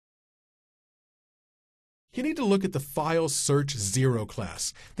you need to look at the File Search 0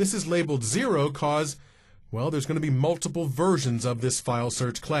 class. This is labeled 0 because, well, there's going to be multiple versions of this File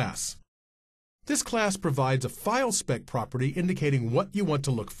Search class. This class provides a file spec property indicating what you want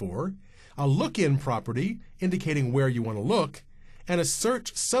to look for, a look-in property indicating where you want to look, and a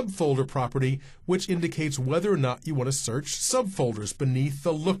search subfolder property which indicates whether or not you want to search subfolders beneath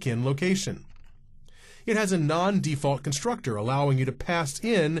the look-in location. It has a non-default constructor allowing you to pass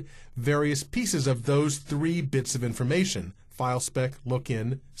in various pieces of those 3 bits of information: file spec,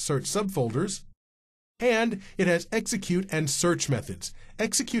 look-in, search subfolders. And it has execute and search methods.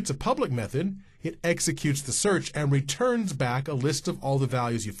 Execute's a public method. It executes the search and returns back a list of all the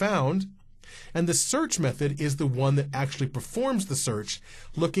values you found. And the search method is the one that actually performs the search,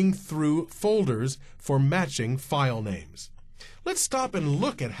 looking through folders for matching file names. Let's stop and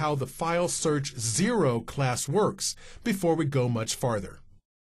look at how the File Search 0 class works before we go much farther.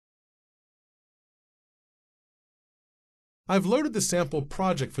 I've loaded the sample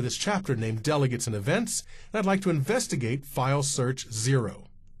project for this chapter named Delegates and Events, and I'd like to investigate File Search 0.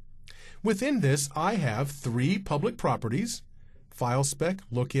 Within this, I have 3 public properties: file spec,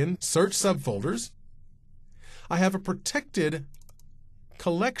 look-in, search subfolders. I have a protected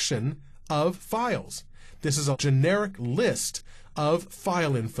collection of files. This is a generic list of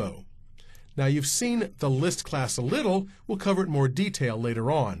file info. Now, you've seen the list class a little. We'll cover it in more detail later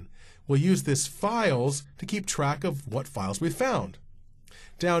on. We'll use this files to keep track of what files we found.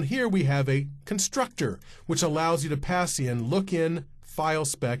 Down here we have a constructor which allows you to pass in look-in, file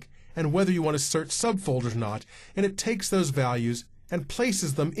spec, and whether you want to search subfolders or not, and it takes those values and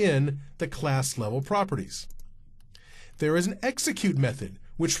places them in the class level properties. There is an execute method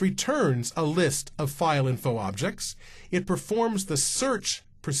which returns a list of file info objects. It performs the search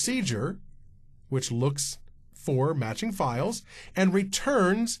procedure, which looks for matching files, and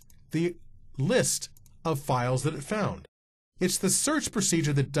returns the list of files that it found. It's the search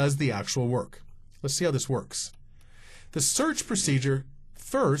procedure that does the actual work. Let's see how this works. The search procedure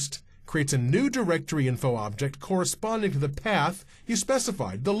first creates a new directory info object corresponding to the path you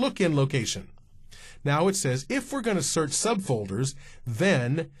specified, the look-in location. Now it says if we're going to search subfolders,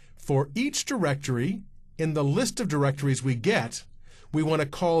 then for each directory in the list of directories we get, we want to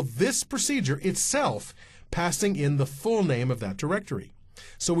call this procedure itself, passing in the full name of that directory.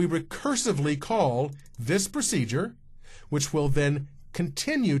 So we recursively call this procedure, which will then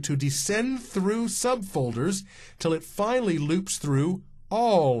continue to descend through subfolders till it finally loops through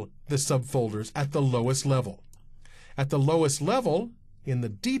all the subfolders at the lowest level. At the lowest level, in the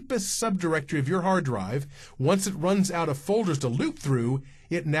deepest subdirectory of your hard drive, once it runs out of folders to loop through,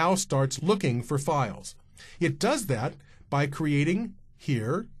 it now starts looking for files. It does that by creating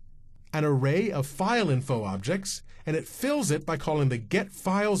here an array of file info objects, and it fills it by calling the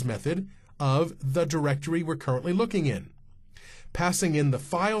getFiles method of the directory we're currently looking in. Passing in the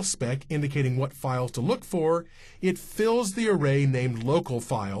file spec indicating what files to look for, it fills the array named local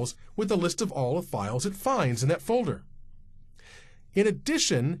files with a list of all the files it finds in that folder. In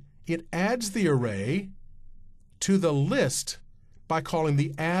addition, it adds the array to the list by calling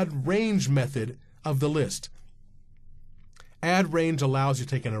the addRange method of the list. addRange allows you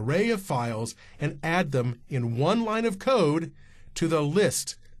to take an array of files and add them in one line of code to the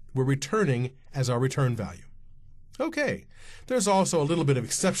list we're returning as our return value. Okay, there's also a little bit of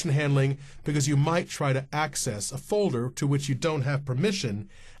exception handling because you might try to access a folder to which you don't have permission,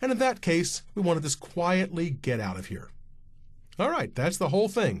 and in that case, we want to just quietly get out of here. All right, that's the whole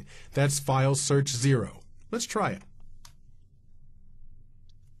thing. That's File Search 0. Let's try it.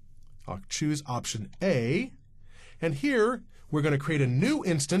 I'll choose option A, and here we're going to create a new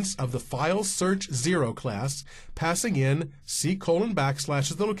instance of the File Search 0 class, passing in C:\/ as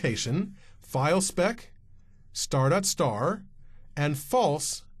the location, file spec, star.star, and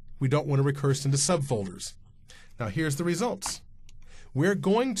false, we don't want to recurse into subfolders. Now here's the results. We're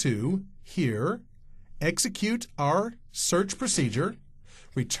going to, here, execute our search procedure,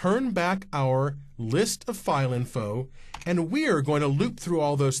 return back our list of file info, and we're going to loop through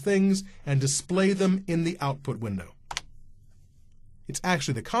all those things and display them in the output window. It's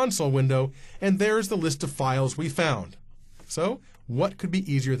actually the console window, and there's the list of files we found. So, what could be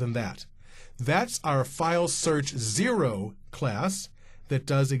easier than that? That's our File Search 0 class that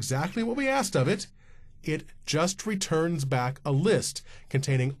does exactly what we asked of it. It just returns back a list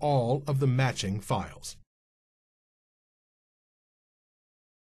containing all of the matching files.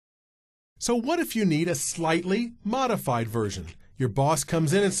 So what if you need a slightly modified version? Your boss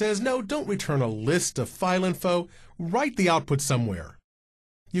comes in and says, no, don't return a list of file info, write the output somewhere.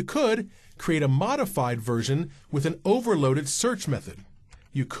 You could create a modified version with an overloaded search method.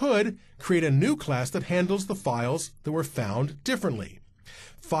 You could create a new class that handles the files that were found differently.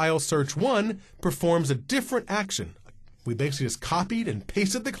 File search 1 performs a different action. We basically just copied and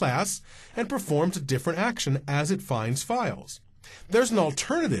pasted the class and performs a different action as it finds files. There's an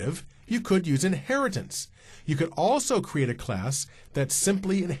alternative. You could use inheritance. You could also create a class that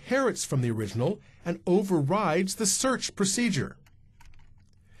simply inherits from the original and overrides the search procedure.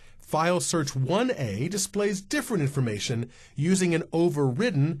 File search 1A displays different information using an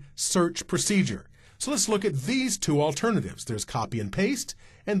overridden search procedure. So let's look at these two alternatives. There's copy and paste,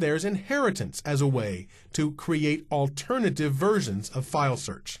 and there's inheritance as a way to create alternative versions of file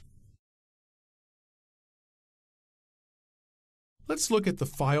search. Let's look at the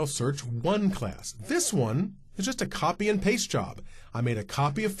file search 1 class. This one is just a copy and paste job. I made a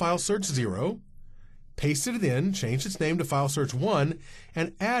copy of file search 0, pasted it in, changed its name to file search 1,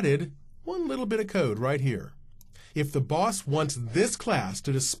 and added one little bit of code right here. If the boss wants this class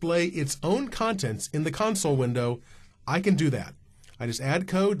to display its own contents in the console window, I can do that. I just add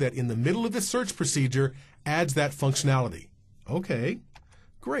code that in the middle of the search procedure adds that functionality. Okay,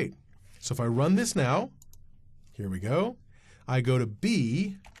 great. So if I run this now, here we go. I go to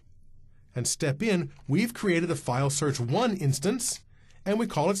B and step in. We've created a file search 1 instance, and we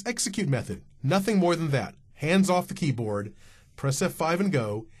call its execute method. Nothing more than that. Hands off the keyboard, press F5 and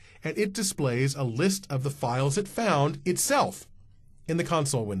go, and it displays a list of the files it found itself in the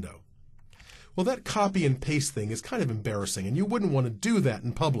console window. Well, that copy and paste thing is kind of embarrassing, and you wouldn't want to do that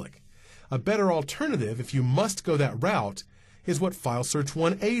in public. A better alternative, if you must go that route, is what file search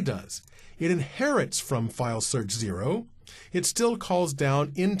 1A does. It inherits from file search 0. It still calls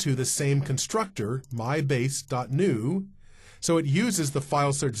down into the same constructor, mybase.new, so it uses the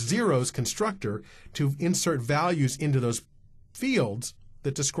file search 0's constructor to insert values into those fields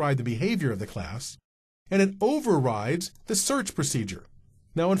that describe the behavior of the class, and it overrides the search procedure.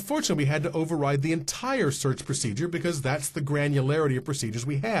 Now, unfortunately, we had to override the entire search procedure because that's the granularity of procedures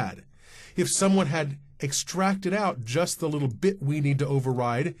we had. If someone had extracted out just the little bit we need to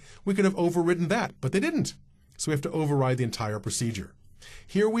override, we could have overridden that, but they didn't. So we have to override the entire procedure.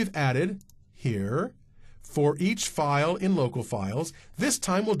 Here we've added, here, for each file in local files, this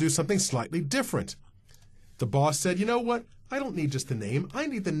time we'll do something slightly different. The boss said, you know what? I don't need just the name. I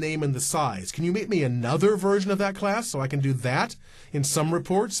need the name and the size. Can you make me another version of that class so I can do that in some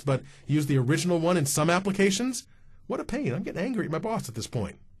reports, but use the original one in some applications? What a pain. I'm getting angry at my boss at this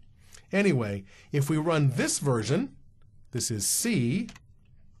point. Anyway, if we run this version, this is C,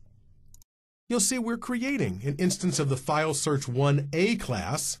 you'll see we're creating an instance of the file search 1A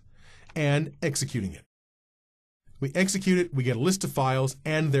class and executing it. We execute it, we get a list of files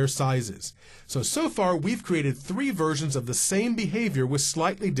and their sizes. So far we've created 3 versions of the same behavior with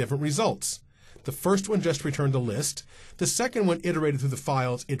slightly different results. The first one just returned a list. The second one iterated through the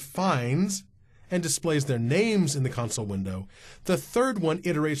files it finds and displays their names in the console window. The third one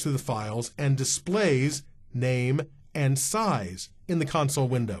iterates through the files and displays name and size in the console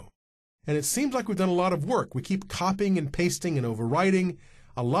window. And it seems like we've done a lot of work. We keep copying and pasting and overwriting.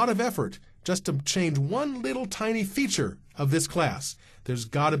 A lot of effort just to change one little tiny feature of this class. There's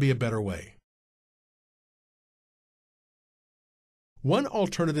got to be a better way. One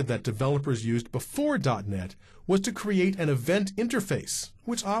alternative that developers used before .NET was to create an event interface,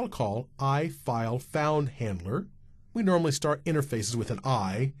 which I'll call iFileFoundHandler. We normally start interfaces with an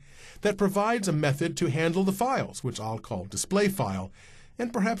I, that provides a method to handle the files, which I'll call displayFile,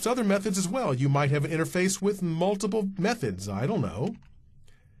 and perhaps other methods as well. You might have an interface with multiple methods, I don't know.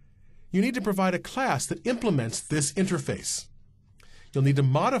 You need to provide a class that implements this interface. You'll need to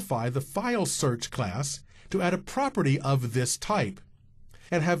modify the file search class to add a property of this type,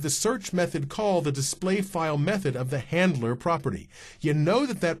 and have the search method call the displayFile method of the handler property. You know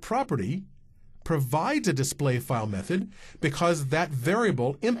that that property provides a displayFile method because that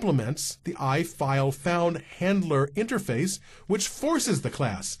variable implements the iFileFoundHandler interface, which forces the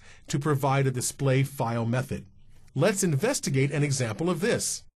class to provide a displayFile method. Let's investigate an example of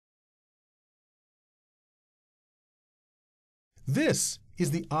this. This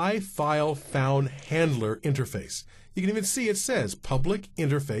is the iFileFoundHandler interface. You can even see it says public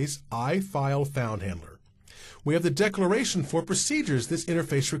interface iFileFoundHandler. We have the declaration for procedures this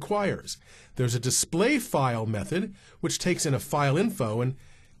interface requires. There's a displayFile method which takes in a file info, and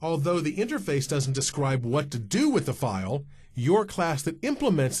although the interface doesn't describe what to do with the file, your class that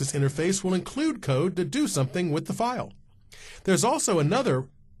implements this interface will include code to do something with the file. There's also another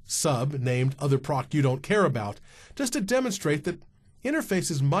sub named other proc you don't care about, just to demonstrate that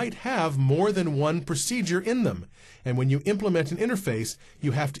interfaces might have more than one procedure in them, and when you implement an interface,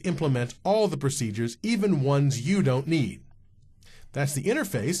 you have to implement all the procedures, even ones you don't need. That's the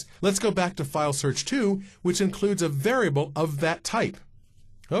interface. Let's go back to file search 2, which includes a variable of that type.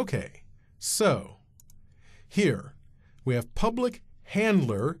 Okay, so here we have public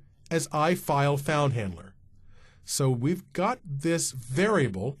handler as iFileFoundHandler. So we've got this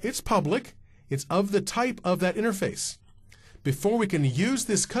variable. It's public. It's of the type of that interface. Before we can use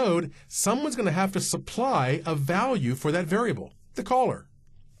this code, someone's going to have to supply a value for that variable, the caller.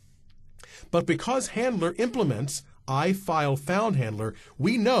 But because handler implements iFileFoundHandler,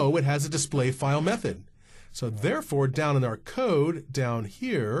 we know it has a display file method. So therefore, down in our code down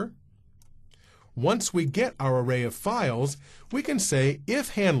here, once we get our array of files, we can say if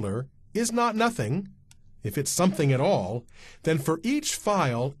handler is not nothing, if it's something at all, then for each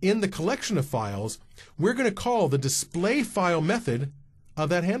file in the collection of files, we're going to call the display file method of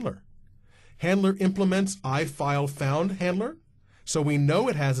that handler. Handler implements iFileFoundHandler, so we know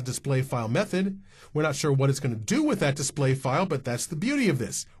it has a display file method. We're not sure what it's going to do with that display file, but that's the beauty of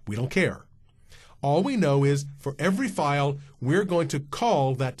this. We don't care. All we know is for every file, we're going to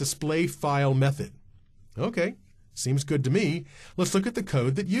call that display file method. Okay, seems good to me. Let's look at the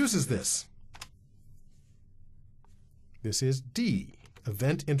code that uses this. This is D,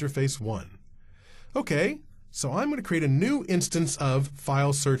 Event Interface 1. Okay, so I'm going to create a new instance of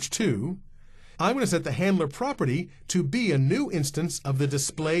file search 2. I'm going to set the handler property to be a new instance of the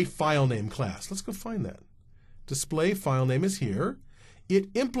display file name class. Let's go find that. Display file name is here. It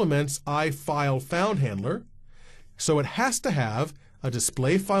implements iFileFoundHandler, so it has to have a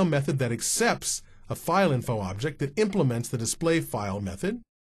display file method that accepts a file info object that implements the display file method.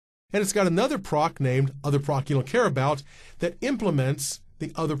 And it's got another proc named otherproc you don't care about that implements the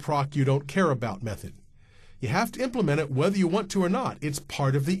otherproc you don't care about method. You have to implement it whether you want to or not. It's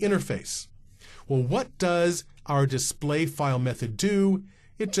part of the interface. Well, what does our display file method do?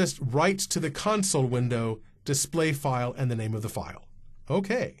 It just writes to the console window display file and the name of the file.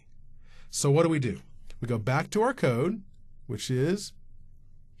 Okay, so what do? We go back to our code, which is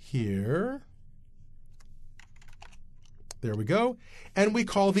here. There we go. And we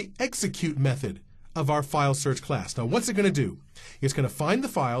call the execute method of our file search class. Now, what's it going to do? It's going to find the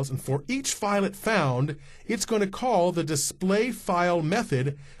files, and for each file it found, it's going to call the display file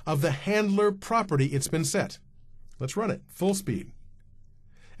method of the handler property it's been set. Let's run it full speed.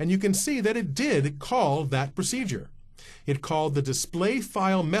 And you can see that it did call that procedure. It called the display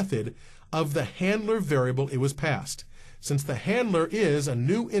file method of the handler variable it was passed. Since the handler is a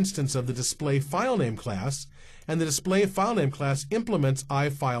new instance of the display file name class, and the display file name class implements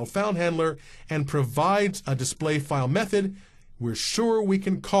iFileFoundHandler and provides a display file method, we're sure we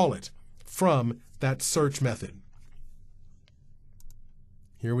can call it from that search method.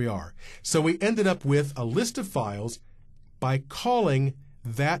 Here we are. So we ended up with a list of files by calling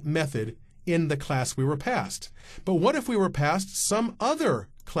that method in the class we were passed. But what if we were passed some other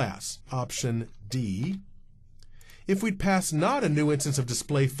class? Option D. If we'd passed not a new instance of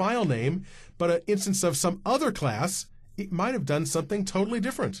display file name, but an instance of some other class, it might have done something totally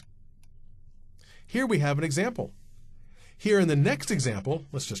different. Here we have an example. Here in the next example,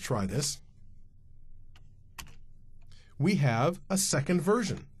 let's just try this. We have a second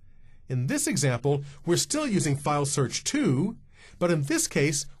version. In this example, we're still using file search 2, but in this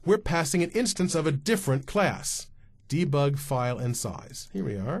case, we're passing an instance of a different class, debug file and size. Here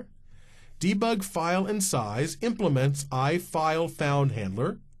we are. Debug file and size implements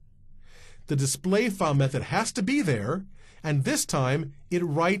iFileFoundHandler. The display file method has to be there, and this time it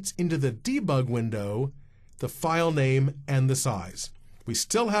writes into the debug window the file name and the size. We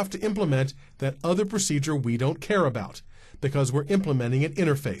still have to implement that other procedure we don't care about because we're implementing an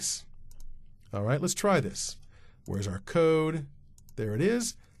interface. All right, let's try this. Where's our code? There it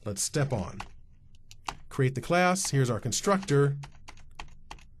is. Let's step on. Create the class. Here's our constructor.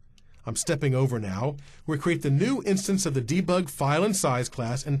 I'm stepping over now. We create the new instance of the debug file and size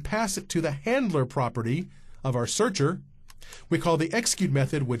class and pass it to the handler property of our searcher. We call the execute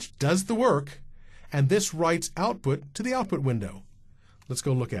method, which does the work, and this writes output to the output window. Let's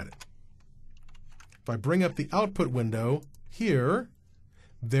go look at it. If I bring up the output window here,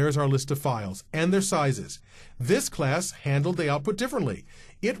 there's our list of files and their sizes. This class handled the output differently.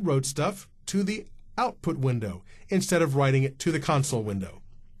 It wrote stuff to the output window instead of writing it to the console window.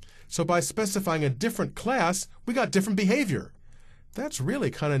 So by specifying a different class, we got different behavior. That's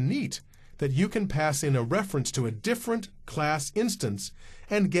really kind of neat that you can pass in a reference to a different class instance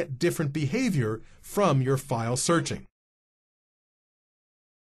and get different behavior from your file searching.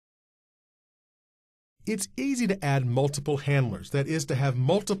 It's easy to add multiple handlers, that is, to have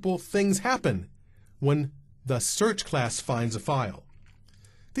multiple things happen when the search class finds a file.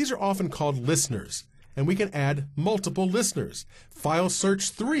 These are often called listeners, and we can add multiple listeners. File search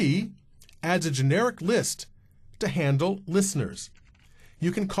 3 adds a generic list to handle listeners.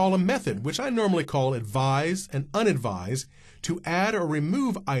 You can call a method, which I normally call advise and unadvise, to add or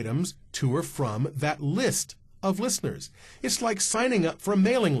remove items to or from that list of listeners. It's like signing up for a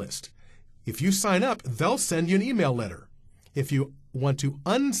mailing list. If you sign up, they'll send you an email letter. If you want to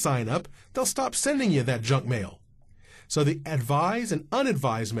unsign up, they'll stop sending you that junk mail. So the advise and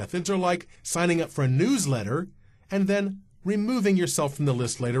unadvise methods are like signing up for a newsletter and then removing yourself from the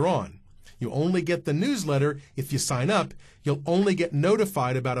list later on. You only get the newsletter if you sign up. You'll only get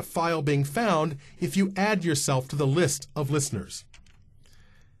notified about a file being found if you add yourself to the list of listeners.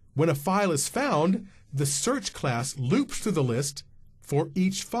 When a file is found, the search class loops through the list for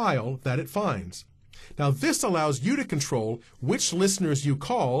each file that it finds. Now this allows you to control which listeners you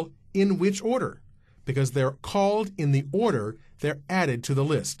call in which order, because they're called in the order they're added to the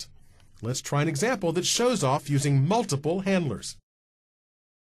list. Let's try an example that shows off using multiple handlers.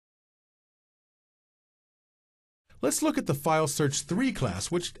 Let's look at the File Search 3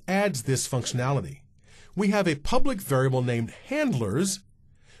 class, which adds this functionality. We have a public variable named handlers,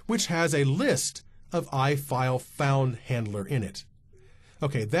 which has a list of iFileFound handler in it.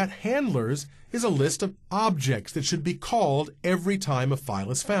 Okay, that handlers is a list of objects that should be called every time a file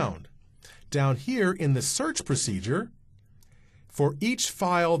is found. Down here in the search procedure, for each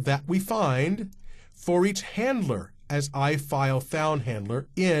file that we find, for each handler as iFileFound handler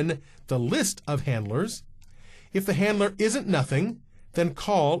in the list of handlers, if the handler isn't nothing, then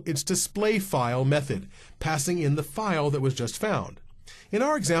call its displayFile method, passing in the file that was just found. In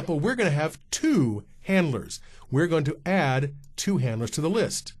our example, we're going to have 2 handlers. We're going to add 2 handlers to the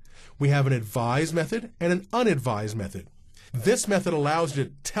list. We have an advise method and an unadvise method. This method allows you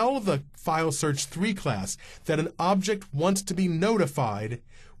to tell the File Search 3 class that an object wants to be notified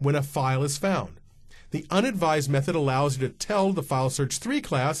when a file is found. The unadvised method allows you to tell the File Search 3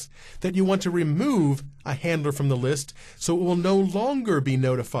 class that you want to remove a handler from the list so it will no longer be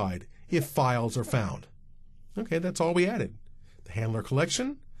notified if files are found. Okay, that's all we added. The handler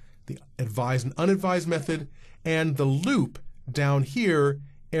collection, the advised and unadvised method, and the loop down here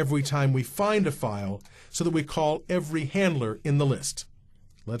every time we find a file so that we call every handler in the list.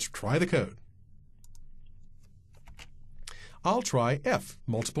 Let's try the code. I'll try F,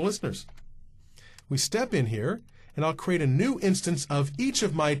 multiple listeners. We step in here, and I'll create a new instance of each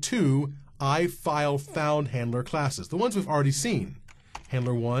of my 2 iFileFound handler classes, the ones we've already seen.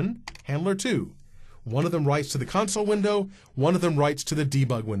 Handler 1, Handler 2. One of them writes to the console window, one of them writes to the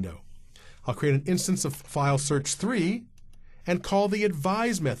debug window. I'll create an instance of File Search 3 and call the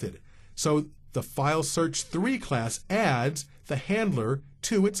advise method. So the File Search 3 class adds the handler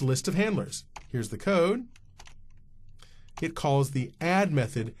to its list of handlers. Here's the code. It calls the add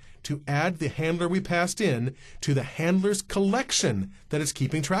method to add the handler we passed in to the handlers collection that it's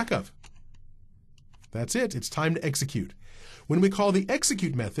keeping track of. That's it. It's time to execute. When we call the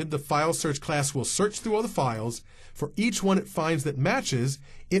execute method, the File Search class will search through all the files. For each one it finds that matches,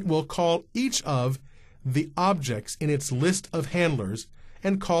 it will call each of the objects in its list of handlers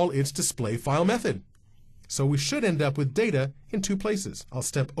and call its displayFile method. So we should end up with data in 2 places. I'll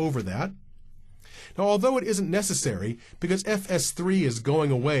step over that. Now, although it isn't necessary, because FS3 is going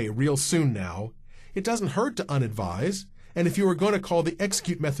away real soon now, it doesn't hurt to unadvise. And if you were going to call the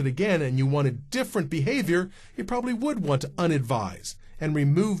execute method again and you wanted different behavior, you probably would want to unadvise and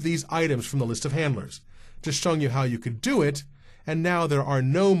remove these items from the list of handlers. Just showing you how you could do it, and now there are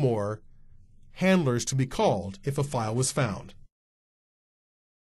no more handlers to be called if a file was found.